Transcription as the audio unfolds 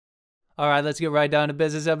All right, let's get right down to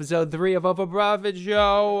business. Episode 3 of Up a Profit Show.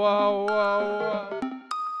 Whoa, whoa, whoa.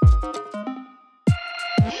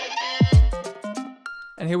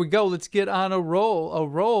 And here we go. Let's get on a roll. A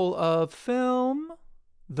roll of film,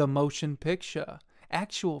 the motion picture,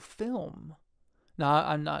 actual film. Now,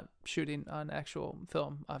 I'm not shooting on actual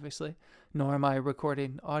film, obviously, nor am I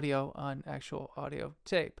recording audio on actual audio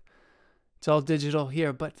tape. It's all digital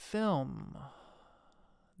here, but film.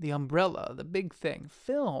 The umbrella, the big thing.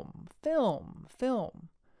 Film.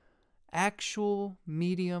 Actual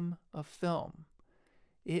medium of film.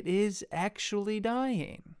 It is actually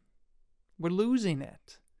dying. We're losing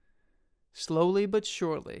it. Slowly but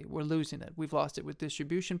surely, we're losing it. We've lost it with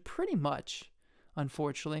distribution pretty much,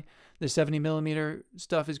 unfortunately. The 70mm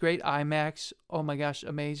stuff is great. IMAX, oh my gosh,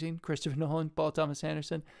 amazing. Christopher Nolan, Paul Thomas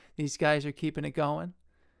Anderson, these guys are keeping it going.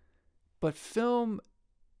 But film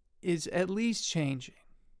is at least changing.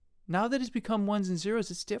 Now that it's become ones and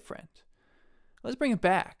zeros, it's different. Let's bring it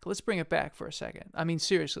back. Let's bring it back for a second. I mean,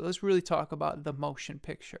 seriously, let's really talk about the motion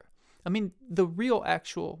picture. I mean, the real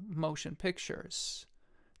actual motion pictures.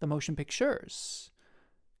 The motion pictures.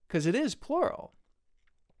 Because it is plural.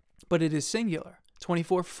 But it is singular.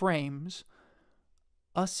 24 frames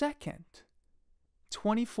a second.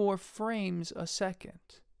 24 frames a second.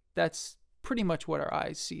 That's pretty much what our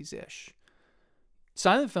eyes sees-ish.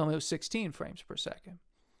 Silent film, it was 16 frames per second.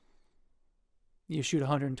 You shoot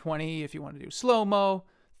 120 if you want to do slow-mo.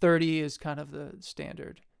 30 is kind of the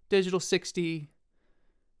standard. Digital 60.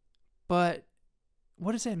 But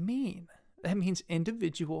what does that mean? That means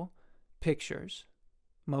individual pictures,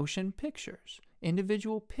 motion pictures,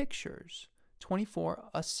 individual pictures, 24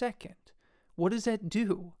 a second. What does that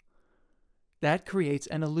do? That creates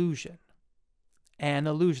an illusion. An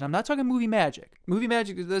illusion. I'm not talking movie magic. Movie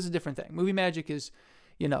magic, that's a different thing. Movie magic is,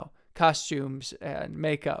 costumes and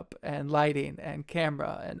makeup and lighting and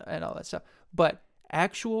camera and all that stuff. But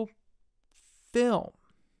actual film,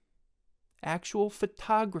 actual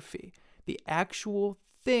photography, the actual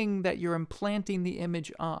thing that you're implanting the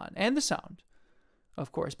image on, and the sound,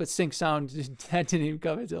 of course. But sync sound, that didn't even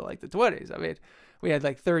come until like the 20s. I mean, we had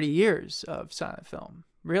like 30 years of silent film,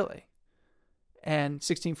 really. And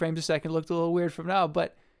 16 frames a second looked a little weird from now,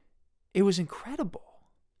 but it was incredible.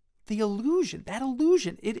 The illusion, that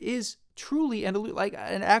illusion, it is truly like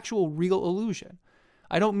an actual real illusion.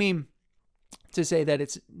 I don't mean to say that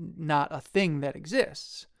it's not a thing that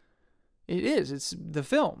exists. It is. It's the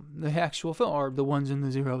film, the actual film, or the ones and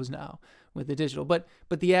the zeros now with the digital. But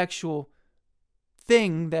the actual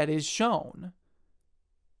thing that is shown,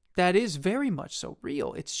 that is very much so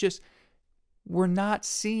real. It's just we're not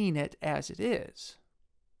seeing it as it is.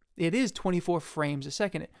 It is 24 frames a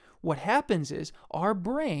second. What happens is our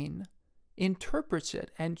brain interprets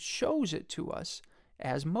it and shows it to us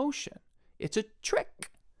as motion. It's a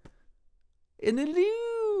trick, an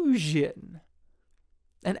illusion,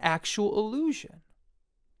 an actual illusion.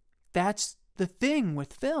 That's the thing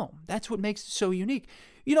with film. That's what makes it so unique.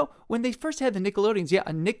 When they first had the Nickelodeons,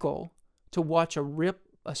 a nickel to watch a rip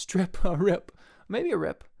of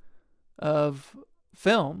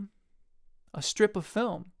film, a strip of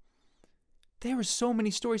film. There were so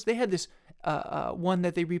many stories. They had this one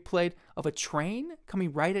that they replayed of a train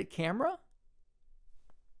coming right at camera.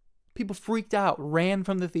 People freaked out, ran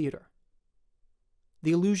from the theater.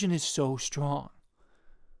 The illusion is so strong.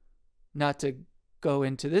 Not to go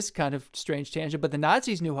into this kind of strange tangent, but the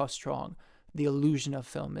Nazis knew how strong the illusion of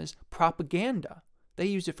film is. Propaganda. They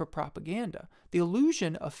used it for propaganda. The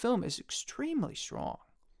illusion of film is extremely strong.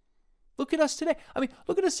 Look at us today.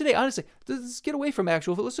 Honestly. Let's get away from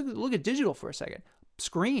actual. Let's look at digital for a second.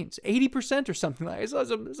 Screens, 80% or something like that. I saw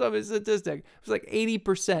some statistic. It was like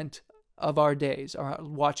 80% of our days are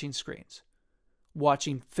watching screens,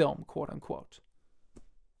 watching film, quote unquote.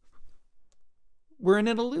 We're in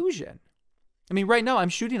an illusion. I mean, right now I'm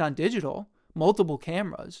shooting on digital, multiple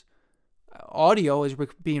cameras. Audio is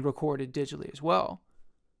being recorded digitally as well.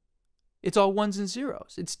 It's all ones and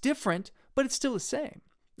zeros. It's different, but it's still the same.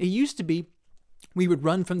 It used to be we would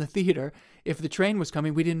run from the theater. If the train was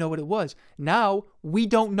coming, we didn't know what it was. Now, we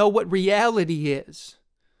don't know what reality is.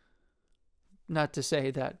 Not to say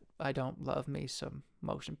that I don't love me some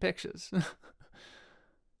motion pictures.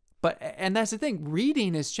 And that's the thing.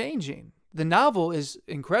 Reading is changing. The novel is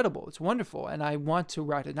incredible. It's wonderful. And I want to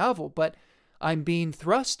write a novel, but I'm being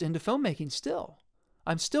thrust into filmmaking still.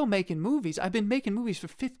 I'm still making movies. I've been making movies for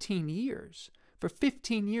 15 years. For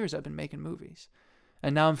 15 years, I've been making movies.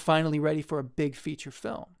 And now I'm finally ready for a big feature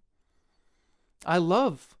film. I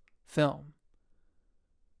love film.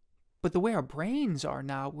 But the way our brains are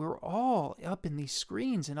now, we're all up in these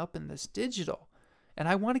screens and up in this digital. And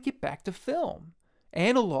I want to get back to film.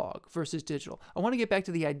 Analog versus digital. I want to get back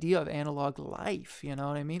to the idea of analog life. You know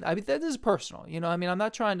what I mean? I mean, that is personal. You know, I mean, I'm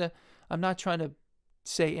not trying to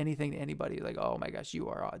say anything to anybody like, oh my gosh, you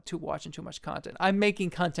are watching too much content. I'm making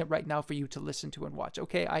content right now for you to listen to and watch.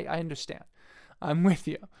 Okay, I understand. I'm with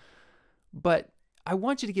you. But I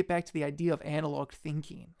want you to get back to the idea of analog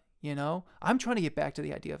thinking. You know, I'm trying to get back to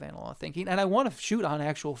the idea of analog thinking, and I want to shoot on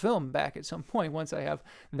actual film back at some point once I have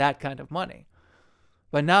that kind of money.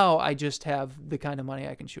 But now I just have the kind of money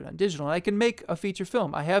I can shoot on digital, and I can make a feature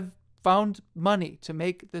film. I have found money to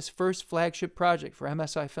make this first flagship project for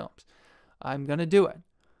MSI Films. I'm going to do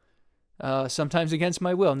it. Sometimes against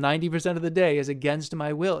my will. 90% of the day is against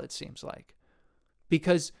my will, it seems like.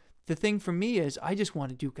 Because the thing for me is I just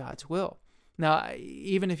want to do God's will. Now,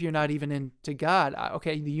 even if you're not even into God,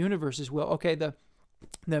 okay, the universe's will, okay,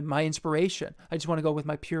 my inspiration. I just want to go with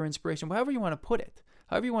my pure inspiration. However you want to put it.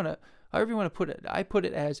 However you want to put it. I put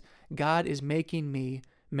it as God is making me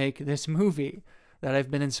make this movie that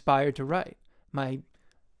I've been inspired to write. My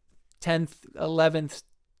 10th, 11th,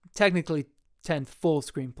 technically 10th full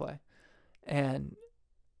screenplay. And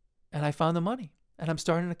I found the money. And I'm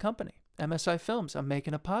starting a company, MSI Films. I'm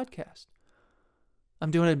making a podcast. I'm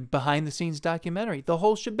doing a behind-the-scenes documentary. The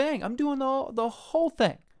whole shebang. I'm doing the whole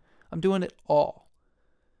thing. I'm doing it all.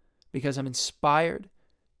 Because I'm inspired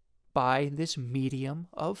by this medium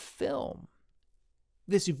of film.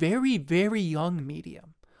 This very, very young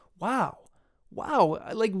medium. Wow.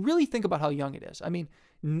 Like, really think about how young it is. I mean,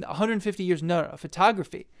 150 years. No.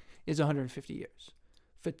 Photography is 150 years.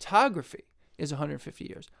 Photography is 150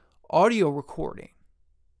 years. Audio recording,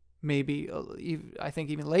 maybe, I think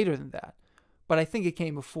even later than that. But I think it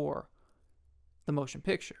came before the motion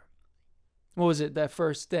picture. What was it? That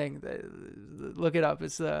first thing. Look it up.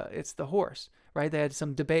 It's the horse, right? They had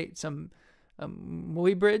some debate, some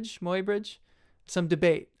Muybridge, some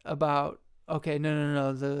debate about, okay,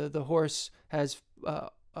 no. The horse has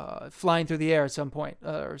flying through the air at some point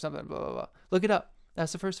or something. Blah blah blah. Look it up.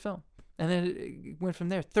 That's the first film, and then it went from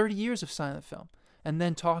there. 30 years of silent film, and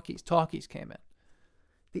then talkies came in.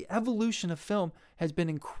 The evolution of film has been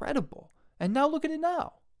incredible. And now look at it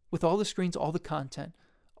now. With all the screens, all the content.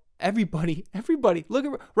 Everybody, look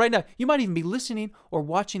at right now. You might even be listening or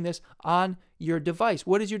watching this on your device.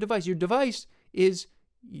 What is your device? Your device is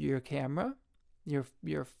your camera, your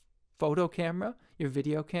photo camera, your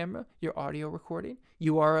video camera, your audio recording.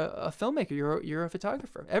 You are a filmmaker. You're a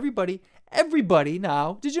photographer. Everybody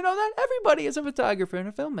now. Did you know that? Everybody is a photographer and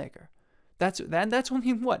a filmmaker. That's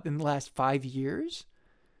only what, in the last 5 years?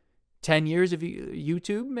 10 years of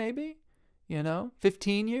YouTube, maybe?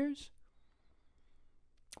 15 years?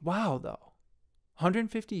 Wow, though.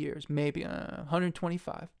 150 years, maybe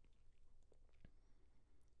 125.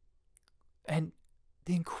 And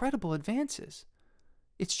the incredible advances.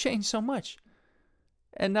 It's changed so much.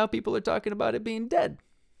 And now people are talking about it being dead.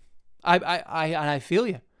 I feel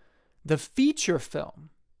you. The feature film.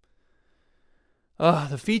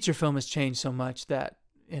 The feature film has changed so much that,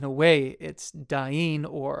 in a way, it's dying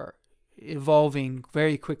or evolving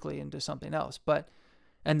very quickly into something else.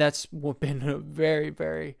 And that's been a very,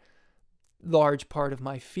 very large part of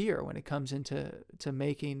my fear when it comes into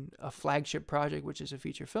making a flagship project, which is a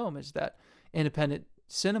feature film, is that independent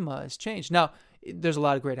cinema has changed. Now, there's a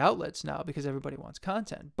lot of great outlets now because everybody wants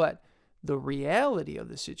content, but the reality of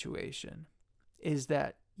the situation is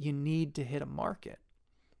that you need to hit a market.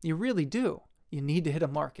 You really do. You need to hit a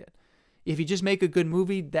market. If you just make a good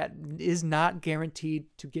movie, that is not guaranteed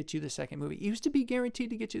to get you the second movie. It used to be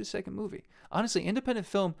guaranteed to get you the second movie. Honestly, independent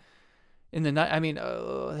film in the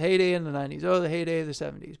heyday in the 90s, the heyday of the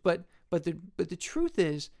 70s. But the truth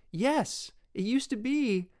is, yes, it used to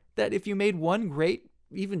be that if you made one great,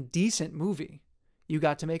 even decent movie, you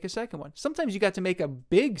got to make a second one. Sometimes you got to make a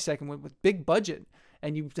big second one with big budget,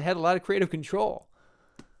 and you had a lot of creative control.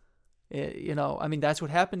 That's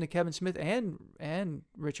what happened to Kevin Smith and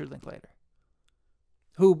Richard Linklater.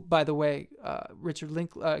 Who, by the way,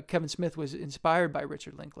 Kevin Smith was inspired by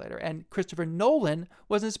Richard Linklater, and Christopher Nolan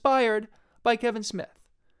was inspired by Kevin Smith.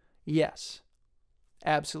 Yes,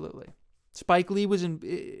 absolutely. Spike Lee was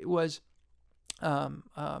inspired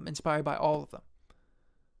by all of them.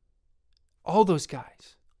 All those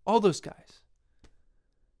guys.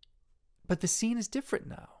 But the scene is different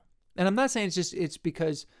now. And I'm not saying it's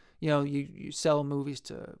because you sell movies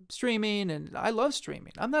to streaming, and I love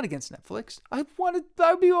streaming. I'm not against Netflix. How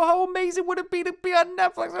amazing would it be to be on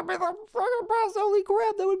Netflix? I'd be like, holy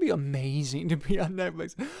crap, that would be amazing to be on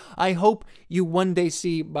Netflix. I hope you one day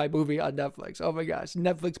see my movie on Netflix. Oh my gosh,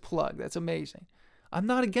 Netflix plug. That's amazing. I'm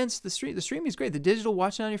not against the stream. The streaming is great. The digital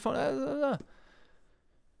watching on your phone.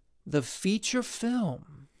 The feature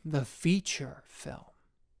film. the feature film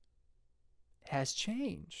has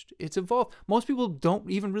changed. It's evolved. Most people don't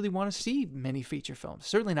even really want to see many feature films.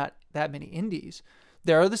 Certainly not that many indies.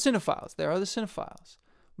 There are the cinephiles.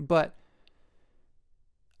 But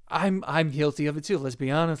I'm guilty of it too. Let's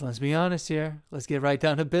be honest here. Let's get right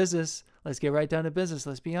down to business. Let's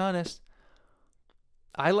be honest.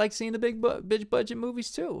 I like seeing the big budget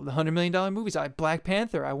movies too. The $100 million movies. Black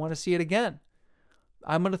Panther. I want to see it again.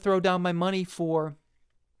 I'm going to throw down my money for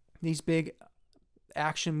these big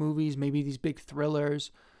action movies, maybe these big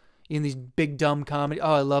thrillers, in these big dumb comedy.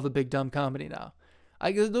 Oh, I love a big dumb comedy now.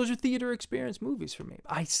 Those are theater experience movies for me.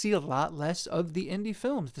 I see a lot less of the indie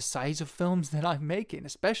films, the size of films that I'm making,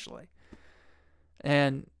 especially.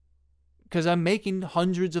 And because I'm making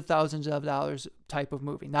hundreds of thousands of dollars type of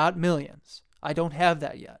movie, not millions. I don't have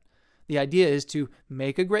that yet. The idea is to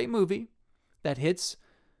make a great movie that hits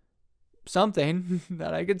something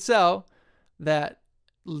that I could sell, that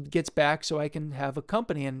gets back so I can have a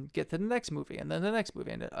company and get to the next movie and then the next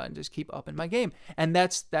movie and just keep upping my game. And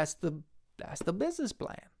that's the business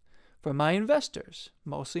plan for my investors,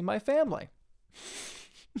 mostly my family,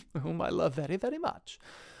 whom I love very, very much.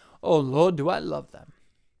 Oh, Lord, do I love them.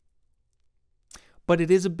 But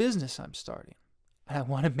it is a business I'm starting. And I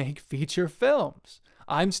want to make feature films.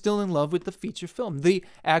 I'm still in love with the feature film. The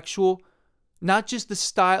actual, not just the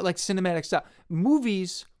style, like cinematic style.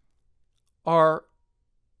 Movies are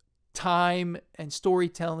time and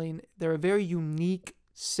storytelling. They're a very unique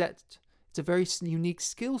set. It's a very unique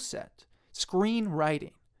skill set.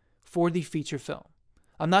 Screenwriting for the feature film.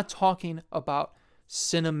 I'm not talking about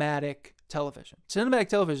cinematic television. Cinematic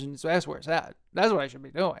television, that's where it's at. That's what I should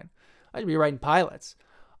be doing. I should be writing pilots.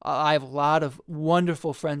 I have a lot of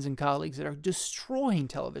wonderful friends and colleagues that are destroying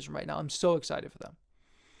television right now. I'm so excited for them.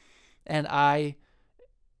 And I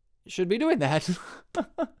should be doing that.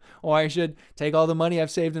 Or I should take all the money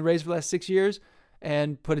I've saved and raised for the last 6 years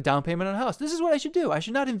and put a down payment on a house. This is what I should do. I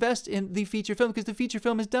should not invest in the feature film because the feature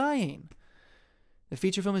film is dying. The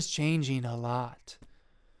feature film is changing a lot.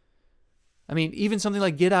 I mean, even something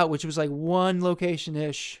like Get Out, which was like one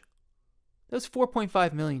location-ish, that was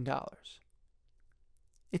 $4.5 million.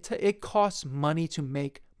 It costs money to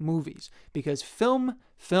make movies because film,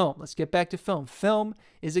 let's get back to film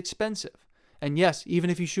is expensive. And yes, even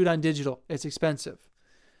if you shoot on digital, it's expensive.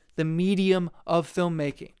 The medium of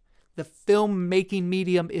filmmaking, the filmmaking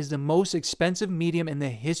medium is the most expensive medium in the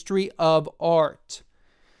history of art,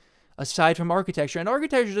 aside from architecture. And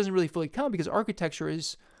architecture doesn't really fully count because architecture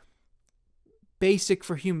is basic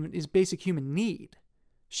human need,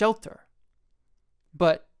 shelter.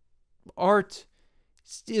 But art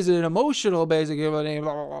is an emotional basic human need,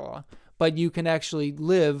 blah, blah, blah. But you can actually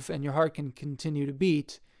live and your heart can continue to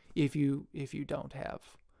beat if you don't have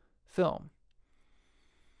film.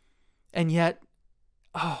 And yet,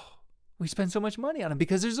 we spend so much money on them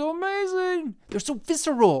because they're so amazing. They're so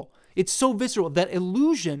visceral. It's so visceral. That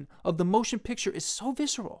illusion of the motion picture is so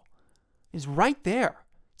visceral. It's right there.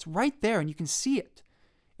 It's right there and you can see it.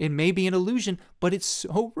 It may be an illusion, but it's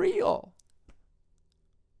so real.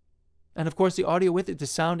 And of course, the audio with it, the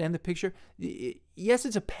sound and the picture. Yes,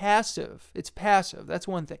 it's passive. It's passive. That's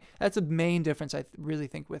one thing. That's the main difference I really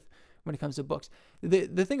think with when it comes to books.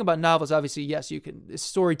 The thing about novels, obviously, yes,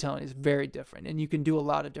 storytelling is very different, and you can do a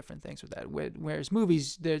lot of different things with that. Whereas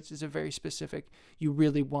movies, there's a very specific. You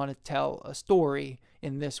really want to tell a story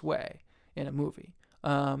in this way in a movie.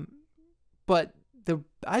 But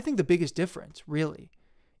I think the biggest difference really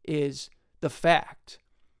is the fact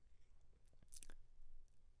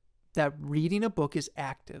that reading a book is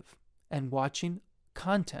active and watching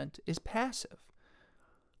content is passive.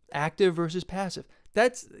 Active versus passive.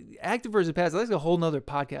 That's active versus passive. That's a whole nother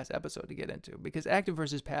podcast episode to get into because active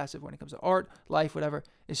versus passive when it comes to art, life, whatever,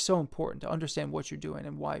 is so important to understand what you're doing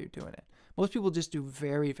and why you're doing it. Most people just do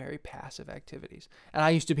very, very passive activities. And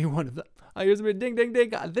I used to be one of them. I used to be ding, ding,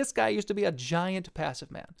 ding. This guy used to be a giant passive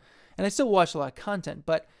man. And I still watch a lot of content,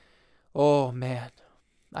 but oh man,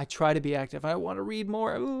 I try to be active. I want to read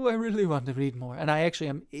more. Ooh, I really want to read more. And I actually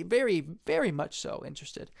am very, very much so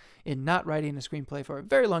interested in not writing a screenplay for a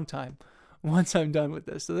very long time once I'm done with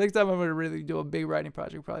this. So the next time I'm going to really do a big writing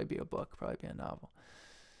project will probably be a book, probably be a novel.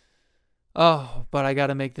 Oh, but I got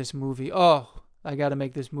to make this movie.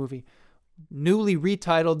 Newly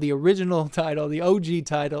retitled, the original title, the OG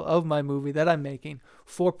title of my movie that I'm making,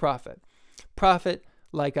 For Profit. Profit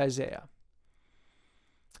like Isaiah.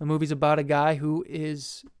 The movie's about a guy who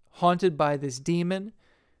is haunted by this demon.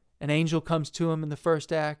 An angel comes to him in the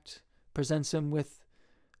first act, presents him with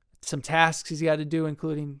some tasks he's got to do,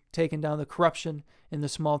 including taking down the corruption in the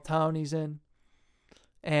small town he's in.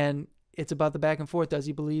 And it's about the back and forth. Does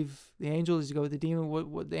he believe the angel? Does he go with the demon?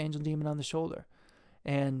 What the angel demon on the shoulder?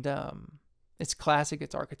 And it's classic.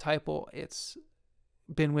 It's archetypal. It's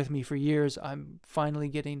been with me for years. I'm finally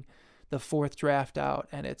getting the fourth draft out,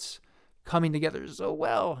 and it's coming together so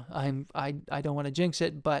well. I don't want to jinx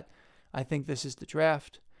it, but I think this is the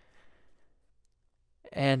draft.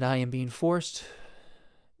 And I am being forced,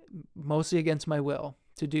 mostly against my will,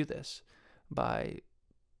 to do this by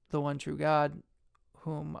the one true God,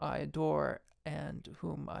 whom I adore and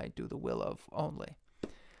whom I do the will of only.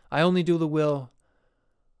 I only do the will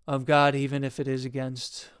of God, even if it is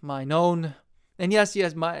against mine own. And yes,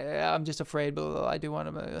 I'm just afraid, but I do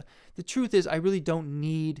want to. The truth is, I really don't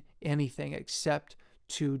need anything except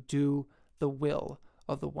to do the will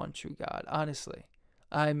of the one true God. Honestly,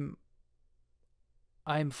 I'm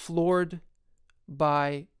floored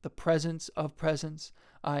by the presence of presence.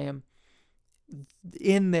 I am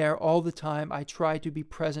in there all the time. I try to be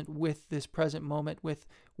present with this present moment,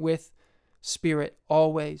 with spirit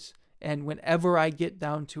always. And whenever I get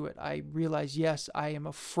down to it, I realize, yes, I am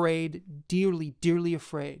afraid, dearly, dearly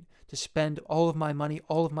afraid, to spend all of my money,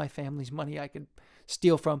 all of my family's money I could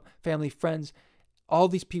steal from family, friends, all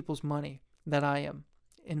these people's money that I am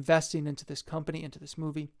investing into this company, into this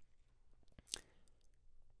movie.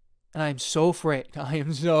 And I am so afraid. I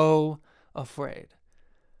am so afraid.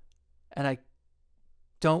 And I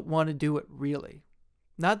don't want to do it, really.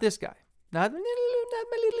 Not this guy. Not my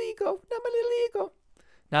little ego. Not my little ego.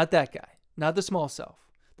 Not that guy. Not the small self.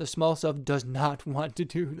 The small self does not want to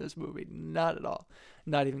do this movie. Not at all.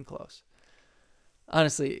 Not even close.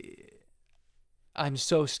 Honestly, I'm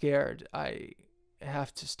so scared. I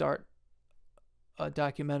have to start a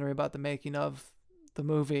documentary about the making of the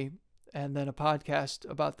movie, and then a podcast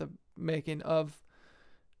about the making of,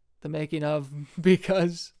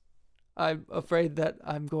 because I'm afraid that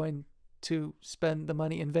I'm going to spend the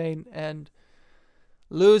money in vain and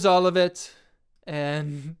lose all of it.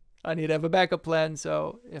 And I need to have a backup plan.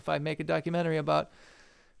 So if I make a documentary about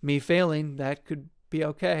me failing, that could be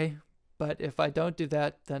okay. But if I don't do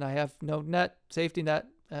that, then I have no safety net,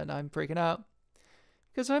 and I'm freaking out.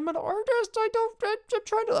 Because I'm an artist.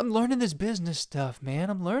 I'm learning this business stuff, man.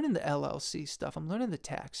 I'm learning the LLC stuff. I'm learning the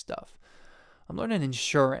tax stuff. I'm learning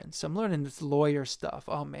insurance. I'm learning this lawyer stuff.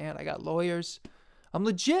 Oh, man, I got lawyers. I'm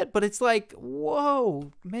legit, but it's like,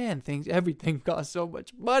 whoa, man, everything costs so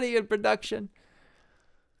much money in production.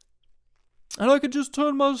 And I could just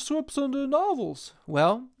turn my scripts into novels.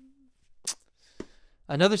 Well,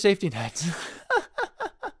 another safety net.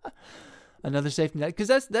 Another safety net.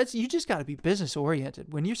 Because that's you just got to be business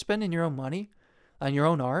oriented. When you're spending your own money on your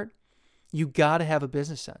own art, you got to have a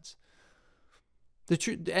business sense. The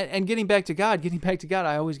truth, and getting back to God,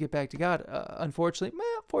 I always get back to God.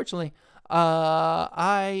 Fortunately,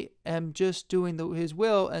 I am just doing His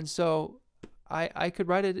will, and so I could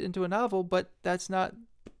write it into a novel, but that's not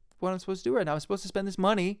what I'm supposed to do right now. I'm supposed to spend this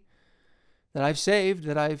money that I've saved,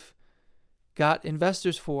 that I've got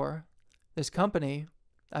investors for, this company.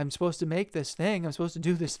 I'm supposed to make this thing. I'm supposed to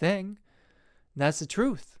do this thing. And that's the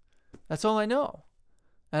truth. That's all I know.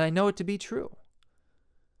 And I know it to be true.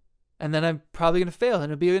 And then I'm probably going to fail, and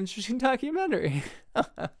it'll be an interesting documentary.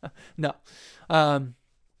 No. But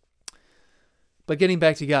getting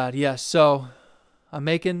back to God, yes. So I'm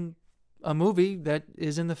making a movie that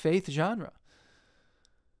is in the faith genre.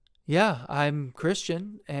 Yeah, I'm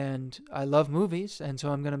Christian, and I love movies, and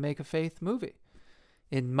so I'm going to make a faith movie.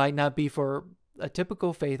 It might not be for a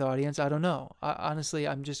typical faith audience. I don't know. Honestly,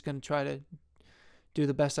 I'm just going to try to do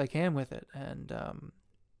the best I can with it, and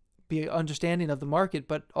be understanding of the market,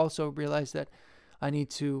 but also realize that I need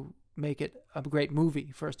to make it a great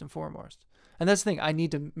movie first and foremost. And that's the thing. I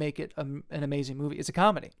need to make it an amazing movie. It's a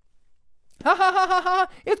comedy. Ha ha ha ha ha!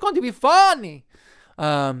 It's going to be funny.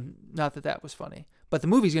 Not that was funny, but the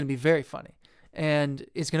movie's going to be very funny, and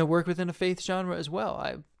it's going to work within a faith genre as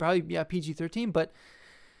well. PG-13, but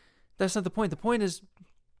that's not the point. The point is,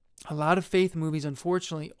 a lot of faith movies,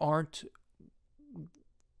 unfortunately,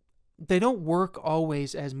 they don't work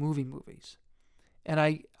always as movies.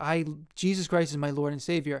 And Jesus Christ is my Lord and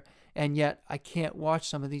Savior, and yet I can't watch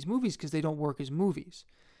some of these movies because they don't work as movies.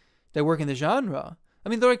 They work in the genre. I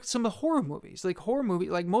mean, they're like some of the horror movies. Like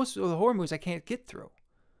most of the horror movies I can't get through,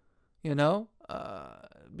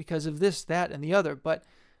 because of this, that, and the other. But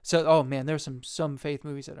so, oh man, there's some faith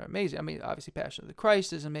movies that are amazing. I mean, obviously Passion of the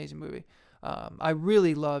Christ is an amazing movie. I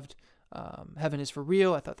really loved Heaven is for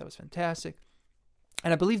Real. I thought that was fantastic.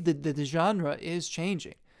 And I believe that the genre is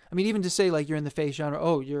changing. I mean, even to say like you're in the faith genre,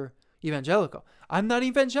 oh, you're evangelical. I'm not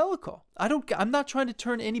evangelical. I'm not trying to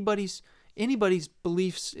turn anybody's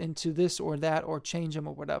beliefs into this or that or change them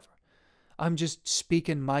or whatever. I'm just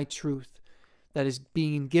speaking my truth that is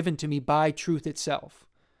being given to me by truth itself.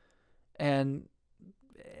 And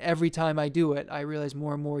every time I do it, I realize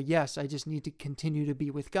more and more, yes, I just need to continue to be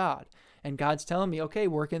with God. And God's telling me, okay,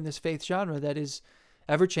 work in this faith genre that is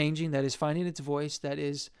ever-changing, that is finding its voice, that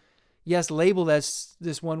is, yes, labeled as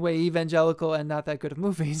this one way, evangelical and not that good of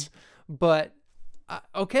movies, but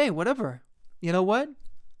okay, whatever. You know what?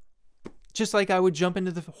 Just like I would jump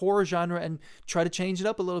into the horror genre and try to change it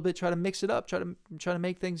up a little bit, try to mix it up, try to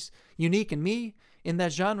make things unique and me in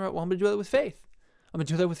that genre. Well, I'm going to do that with faith. I'm going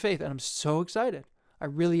to do that with faith, and I'm so excited. I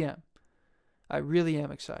really am. I really am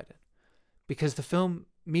excited because the film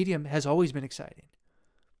medium has always been exciting,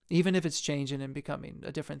 even if it's changing and becoming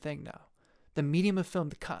a different thing now. The medium of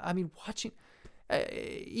film, watching,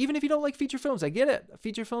 even if you don't like feature films, I get it.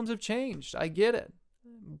 Feature films have changed. I get it.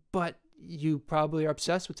 But you probably are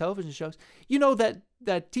obsessed with television shows. You know that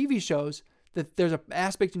TV shows, that there's an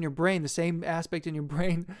aspect in your brain, the same aspect in your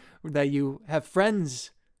brain that you have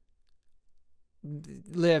friends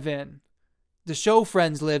live in. The show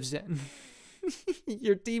Friends lives in.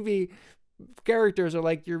 Your TV characters are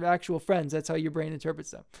like your actual friends. That's how your brain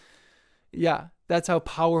interprets them. Yeah, that's how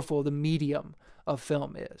powerful the medium of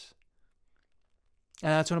film is.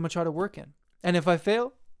 And that's what I'm going to try to work in. And if I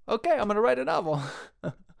fail, okay, I'm going to write a novel.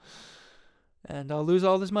 And I'll lose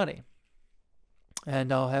all this money.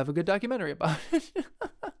 And I'll have a good documentary about it.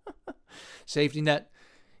 Safety net.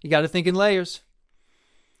 You got to think in layers.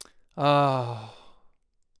 Oh,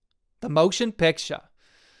 the motion picture.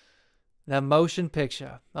 The motion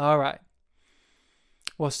picture. All right.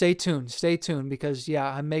 Well, stay tuned. Stay tuned because, yeah,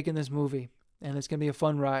 I'm making this movie. And it's going to be a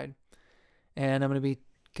fun ride. And I'm going to be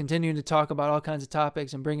continuing to talk about all kinds of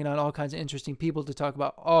topics and bringing on all kinds of interesting people to talk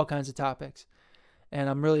about all kinds of topics. And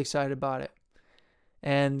I'm really excited about it.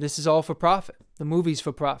 And this is all for profit. The movie's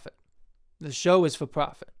for profit. The show is for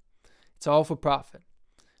profit. It's all for profit.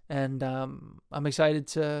 And I'm excited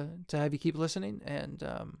to have you keep listening. And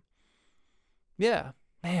yeah,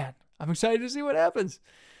 man, I'm excited to see what happens.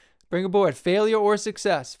 Bring aboard. Failure or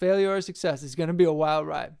success. Failure or success. It's going to be a wild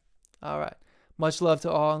ride. All right. Much love to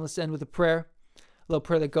all. And let's end with a prayer. A little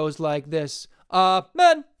prayer that goes like this.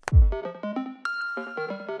 Amen.